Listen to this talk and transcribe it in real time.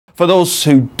for those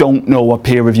who don't know what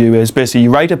peer review is, basically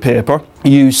you write a paper,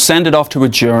 you send it off to a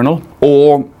journal,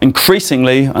 or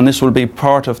increasingly, and this will be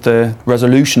part of the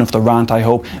resolution of the rant I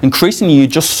hope, increasingly you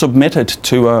just submit it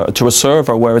to a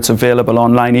server where it's available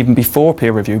online even before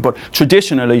peer review. But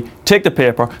traditionally, take the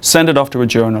paper, send it off to a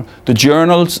journal. The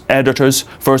journal's editors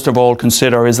first of all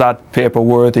consider, is that paper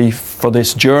worthy for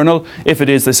this journal? If it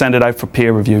is, they send it out for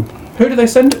peer review. Who do they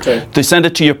send it to? They send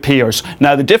it to your peers.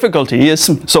 Now the difficulty is,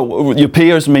 so your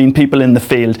peers mean people in the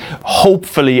field,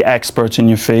 hopefully experts in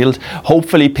your field,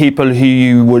 hopefully people who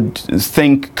you would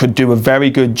think could do a very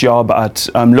good job at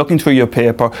looking through your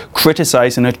paper,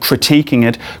 criticising it, critiquing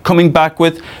it, coming back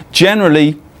with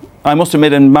generally, I must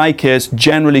admit in my case,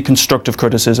 generally constructive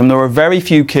criticism. There are very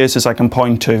few cases I can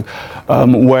point to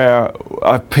where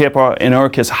a paper, in our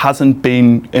case, hasn't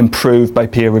been improved by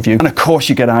peer review. And of course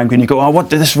you get angry and you go, oh,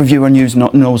 what, this reviewer knows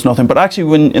nothing. But actually,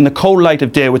 when in the cold light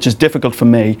of day, which is difficult for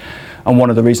me, and one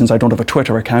of the reasons I don't have a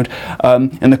Twitter account,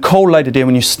 in the cold light of day,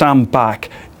 when you stand back,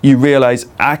 you realise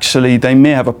actually they may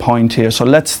have a point here, so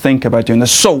let's think about doing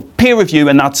this. So peer review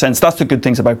in that sense, that's the good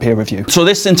things about peer review. So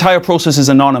this entire process is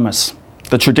anonymous.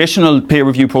 The traditional peer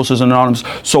review process is anonymous.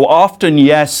 So often,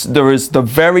 yes, there is the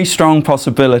very strong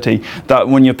possibility that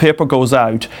when your paper goes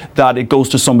out, that it goes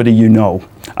to somebody you know.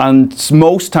 And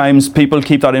most times people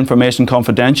keep that information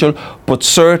confidential, but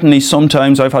certainly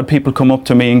sometimes I've had people come up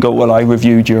to me and go, well, I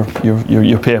reviewed your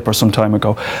paper some time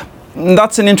ago.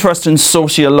 That's an interesting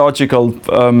sociological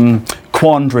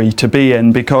quandary to be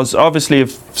in, because obviously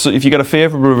if you get a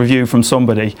favourable review from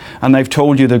somebody and they've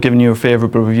told you they're giving you a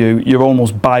favourable review, you're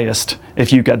almost biased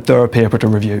if you get their paper to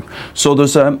review. So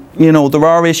there's there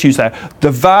are issues there. The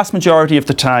vast majority of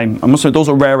the time, I must say those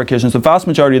are rare occasions, the vast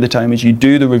majority of the time is you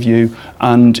do the review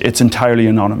and it's entirely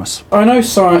anonymous. I know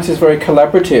science is very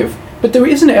collaborative, but there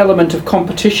is an element of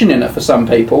competition in it for some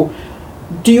people.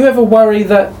 Do you ever worry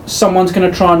that someone's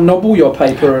going to try and nobble your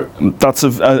paper? That's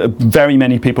very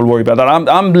many people worry about that.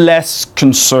 I'm less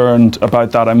concerned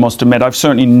about that, I must admit. I've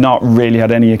certainly not really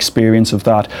had any experience of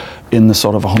that in the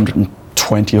sort of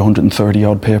 120, 130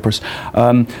 odd papers.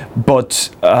 But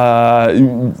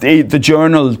the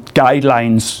journal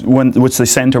guidelines, which they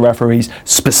send to referees,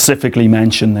 specifically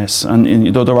mention this.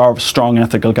 And though there are strong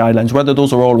ethical guidelines, whether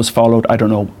those are always followed, I don't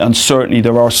know. And certainly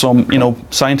there are some,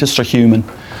 scientists are human.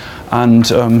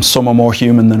 And some are more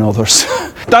human than others.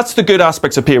 That's the good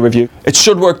aspects of peer review. It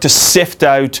should work to sift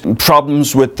out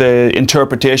problems with the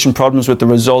interpretation, problems with the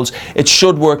results. It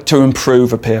should work to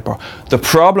improve a paper. The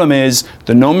problem is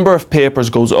the number of papers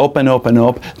goes up and up and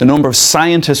up, the number of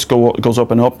scientists goes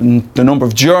up and up, and the number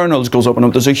of journals goes up and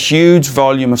up. There's a huge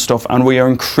volume of stuff and we are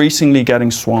increasingly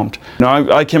getting swamped.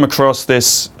 Now, I came across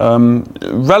this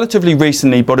relatively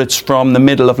recently, but it's from the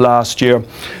middle of last year.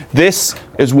 This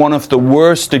is one of the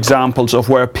worst examples of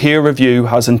where peer review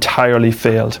has entirely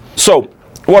failed. So,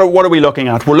 what are we looking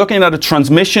at? We're looking at a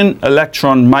transmission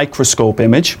electron microscope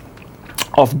image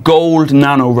of gold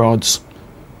nanorods.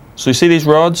 So you see these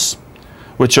rods,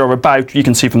 which are about, you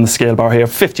can see from the scale bar here,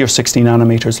 50 or 60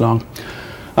 nanometers long.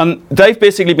 And they've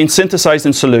basically been synthesized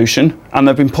in solution and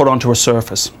they've been put onto a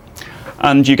surface.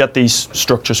 And you get these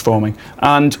structures forming.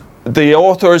 And the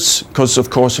authors, because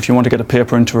of course if you want to get a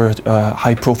paper into a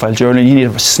high-profile journal, you need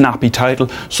a snappy title,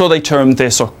 so they termed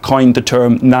this, or coined the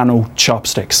term, nano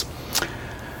chopsticks.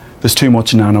 There's too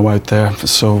much nano out there,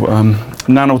 so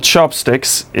nano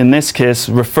chopsticks in this case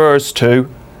refers to,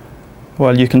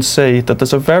 well, you can see that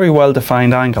there's a very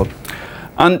well-defined angle.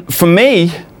 And for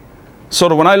me,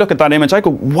 sort of when I look at that image, I go,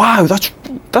 wow,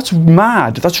 that's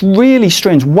mad. That's really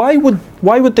strange. Why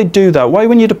would they do that? Why,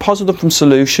 when you deposit them from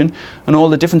solution and all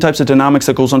the different types of dynamics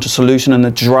that goes onto solution and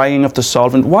the drying of the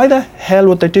solvent, why the hell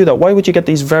would they do that? Why would you get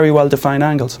these very well-defined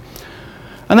angles?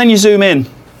 And then you zoom in.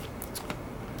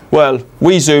 Well,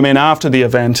 we zoom in after the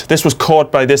event. This was caught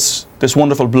by this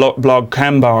wonderful blog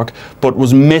Chembarg, but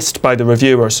was missed by the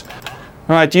reviewers.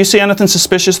 All right, do you see anything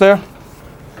suspicious there,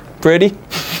 Brady?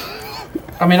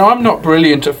 I mean, I'm not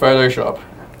brilliant at Photoshop.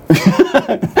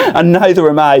 And neither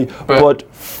am I, but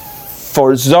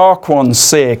for Zarquan's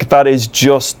sake, that is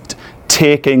just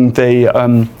taking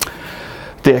the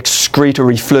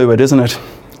excretory fluid, isn't it?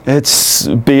 It's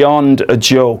beyond a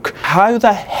joke. How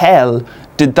the hell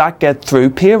did that get through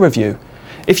peer review?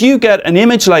 If you get an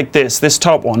image like this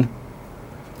top one,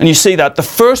 and you see that, the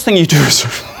first thing you do is...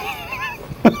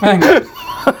 Hang on.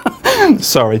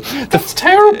 Sorry. That's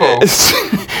terrible.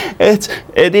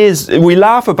 It is. We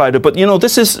laugh about it, but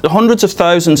this is hundreds of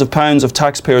thousands of pounds of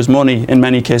taxpayers' money in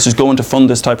many cases going to fund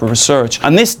this type of research.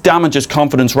 And this damages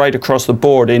confidence right across the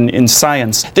board in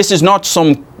science. This is not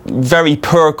some very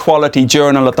poor quality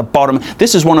journal at the bottom.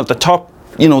 This is one of the top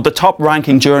the top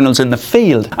ranking journals in the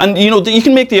field. And you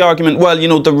can make the argument, well,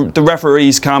 the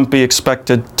referees can't be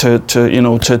expected to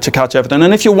catch everything.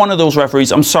 And if you're one of those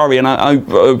referees, I'm sorry, and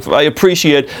I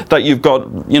appreciate that you've got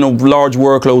large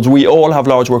workloads. We all have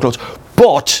large workloads,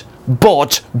 but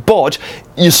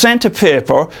you sent a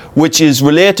paper which is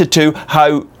related to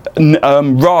how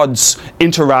rods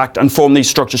interact and form these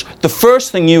structures. The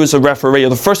first thing you as a referee, or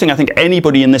the first thing I think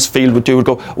anybody in this field would do, would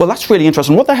go, well, that's really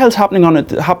interesting. What the hell's happening at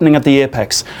the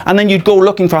apex? And then you'd go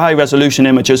looking for high resolution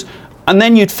images, and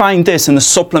then you'd find this in the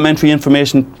supplementary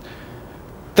information.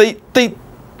 They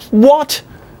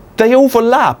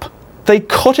overlap. They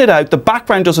cut it out. The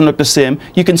background doesn't look the same.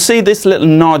 You can see this little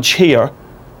notch here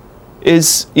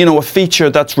is a feature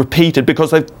that's repeated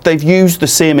because they've used the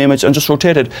same image and just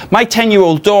rotated. My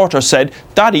 10-year-old daughter said,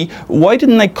 Daddy, why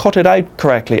didn't they cut it out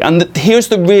correctly? And here's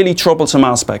the really troublesome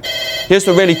aspect. Here's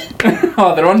the really...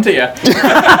 Oh, they're onto you.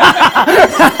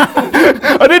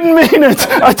 I didn't mean it.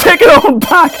 I take it all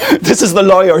back. This is the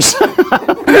lawyers.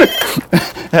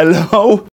 Hello?